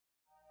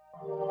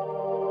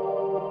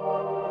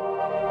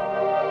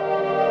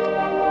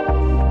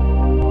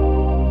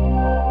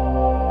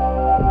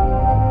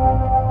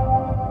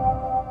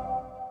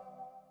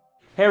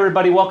Hey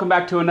everybody, welcome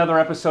back to another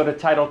episode of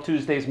Title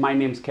Tuesdays. My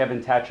name's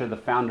Kevin Tacher, the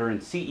founder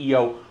and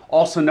CEO,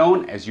 also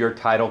known as your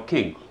Title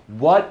King.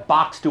 What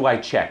box do I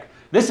check?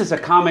 This is a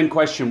common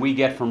question we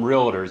get from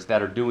realtors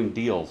that are doing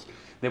deals,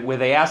 where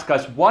they ask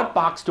us, what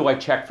box do I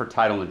check for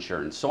title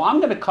insurance? So I'm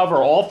going to cover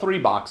all three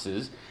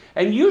boxes,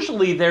 and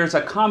usually there's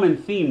a common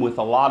theme with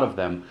a lot of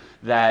them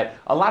that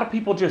a lot of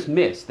people just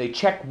miss. They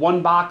check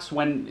one box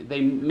when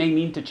they may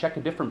mean to check a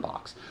different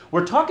box.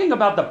 We're talking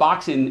about the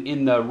box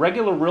in the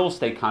regular real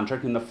estate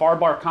contract, in the FAR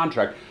bar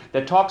contract,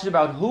 that talks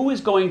about who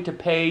is going to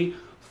pay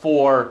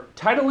for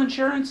title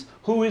insurance,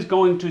 who is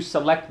going to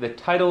select the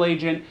title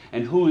agent,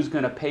 and who is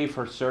going to pay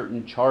for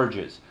certain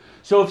charges.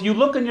 So if you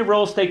look in your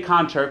real estate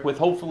contract, with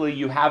hopefully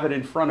you have it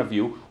in front of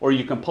you, or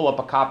you can pull up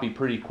a copy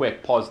pretty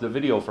quick, pause the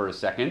video for a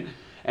second,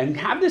 and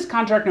have this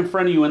contract in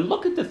front of you and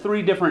look at the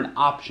three different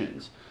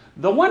options.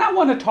 The one I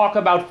want to talk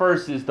about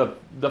first is the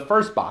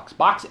first box,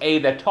 box A,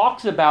 that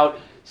talks about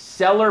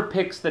seller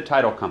picks the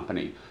title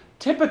company.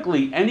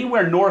 Typically,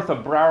 anywhere north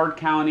of Broward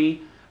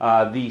County,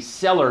 the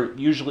seller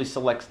usually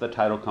selects the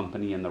title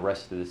company in the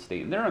rest of the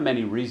state. And there are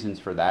many reasons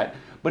for that.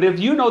 But if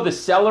you know the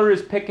seller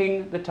is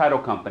picking the title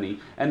company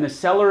and the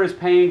seller is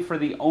paying for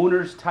the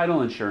owner's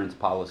title insurance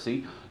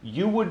policy,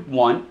 you would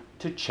want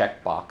to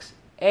check box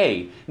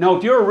A. Now,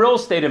 if you're a real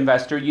estate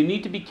investor, you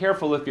need to be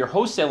careful if you're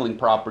wholesaling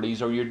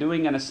properties or you're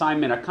doing an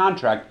assignment, a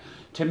contract,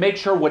 to make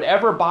sure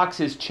whatever box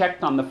is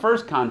checked on the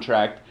first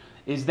contract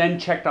is then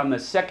checked on the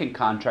second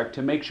contract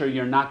to make sure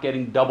you're not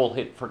getting double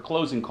hit for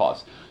closing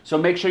costs. So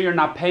make sure you're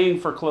not paying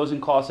for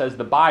closing costs as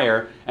the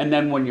buyer, and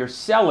then when you're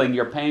selling,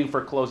 you're paying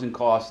for closing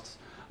costs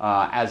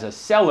as a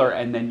seller,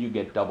 and then you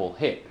get double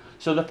hit.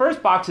 So the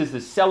first box is the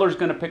seller's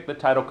going to pick the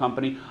title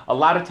company. A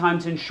lot of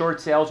times in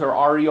short sales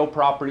or REO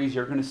properties,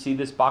 you're going to see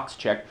this box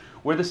checked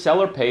where the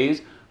seller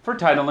pays for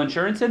title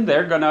insurance and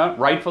they're going to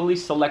rightfully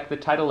select the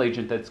title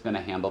agent that's going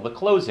to handle the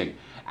closing.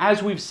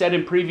 As we've said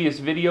in previous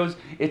videos,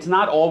 it's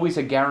not always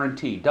a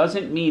guarantee.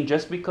 Doesn't mean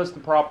just because the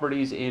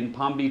property's in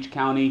Palm Beach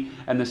County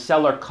and the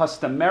seller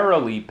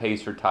customarily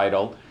pays for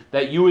title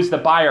that you as the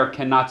buyer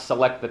cannot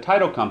select the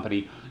title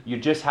company. You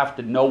just have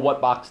to know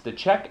what box to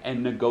check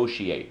and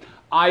negotiate.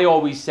 I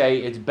always say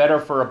it's better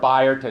for a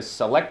buyer to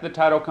select the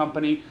title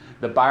company,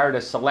 the buyer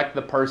to select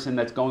the person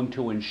that's going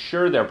to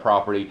insure their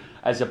property,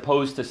 as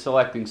opposed to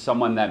selecting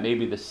someone that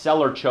maybe the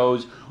seller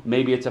chose,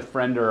 maybe it's a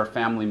friend or a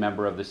family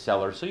member of the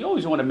seller. So you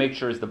always want to make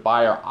sure as the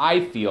buyer, I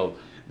feel,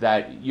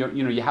 that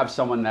you have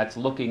someone that's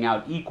looking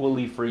out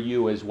equally for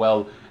you as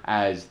well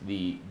as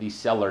the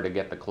seller to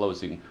get the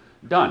closing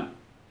done.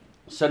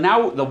 So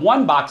now the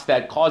one box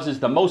that causes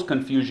the most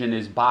confusion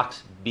is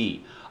box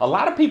B. A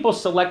lot of people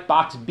select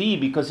box B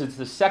because it's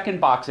the second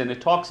box and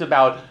it talks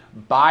about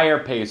buyer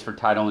pays for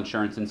title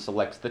insurance and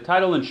selects the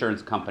title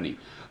insurance company.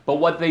 But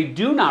what they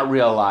do not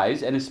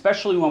realize, and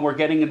especially when we're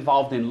getting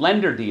involved in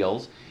lender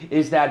deals,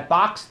 is that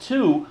box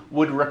 2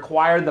 would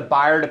require the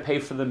buyer to pay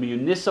for the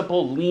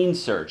municipal lien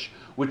search,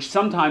 which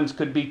sometimes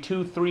could be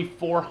 $200,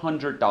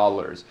 $300,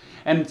 $400.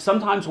 And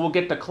sometimes we'll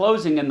get to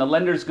closing and the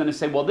lender's going to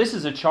say, well, this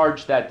is a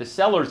charge that the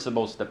seller's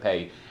supposed to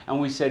pay.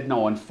 And we said,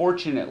 no,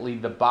 unfortunately,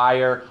 the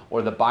buyer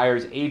or the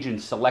buyer's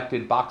agent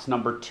selected box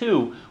number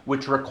 2,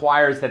 which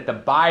requires that the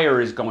buyer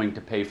is going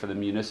to pay for the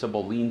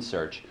municipal lien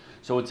search.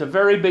 So it's a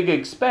very big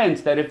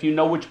expense that if you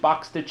know which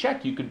box to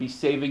check, you could be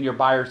saving your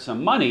buyer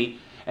some money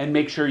and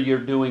make sure you're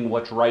doing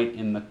what's right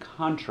in the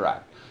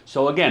contract.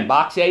 So again,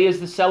 box A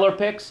is the seller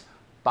picks.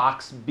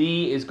 Box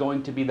B is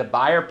going to be the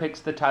buyer picks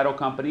the title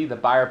company, the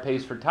buyer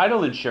pays for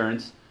title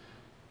insurance,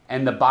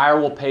 and the buyer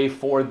will pay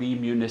for the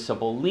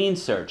municipal lien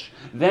search.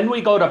 Then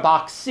we go to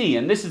box C,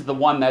 and this is the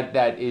one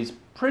that is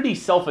pretty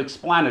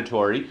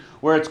self-explanatory,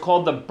 where it's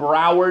called the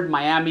Broward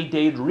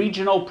Miami-Dade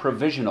Regional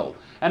Provisional.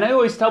 And I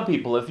always tell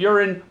people, if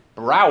you're in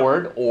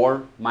Broward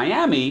or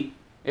Miami,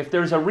 if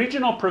there's a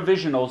regional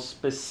provisional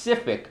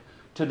specific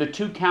to the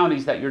two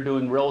counties that you're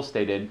doing real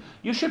estate in,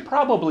 you should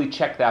probably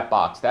check that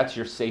box. That's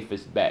your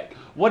safest bet.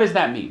 What does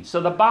that mean?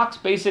 So the box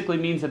basically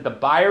means that the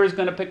buyer is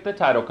going to pick the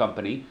title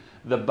company,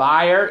 the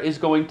buyer is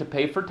going to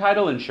pay for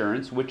title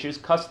insurance, which is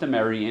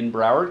customary in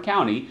Broward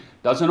County.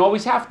 Doesn't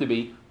always have to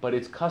be, but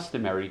it's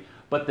customary.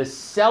 But the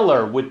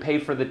seller would pay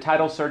for the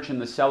title search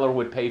and the seller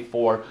would pay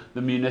for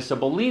the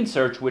municipal lien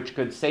search, which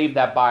could save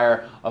that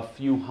buyer a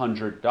few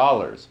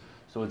 $100s.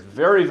 So it's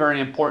very, very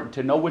important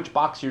to know which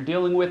box you're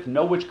dealing with,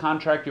 know which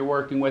contract you're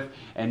working with,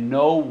 and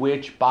know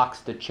which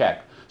box to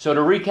check. So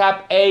to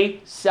recap,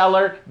 A,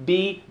 seller,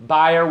 B,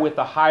 buyer with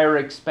a higher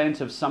expense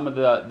of some of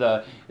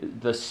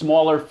the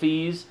smaller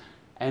fees,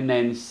 and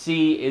then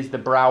C is the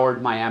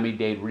Broward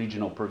Miami-Dade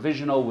Regional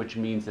Provisional, which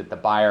means that the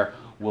buyer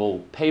will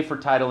pay for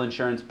title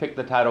insurance, pick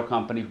the title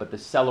company, but the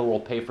seller will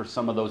pay for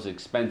some of those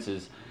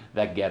expenses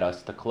that get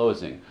us to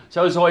closing.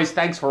 So as always,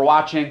 thanks for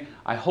watching.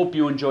 I hope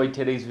you enjoyed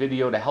today's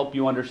video to help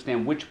you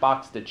understand which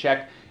box to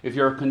check. If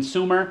you're a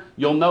consumer,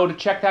 you'll know to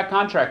check that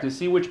contract and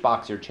see which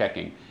box you're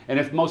checking. And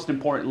if most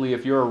importantly,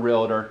 if you're a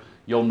realtor,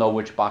 you'll know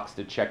which box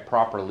to check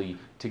properly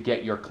to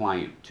get your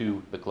client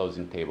to the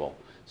closing table.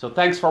 So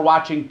thanks for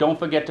watching. Don't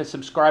forget to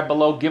subscribe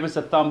below. Give us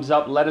a thumbs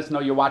up. Let us know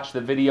you watched the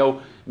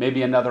video.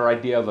 Maybe another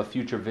idea of a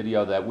future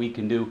video that we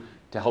can do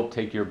to help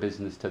take your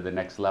business to the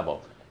next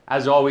level.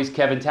 As always,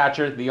 Kevin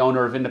Tacher, the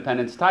owner of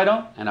Independence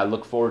Title, and I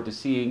look forward to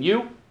seeing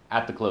you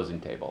at the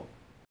closing table.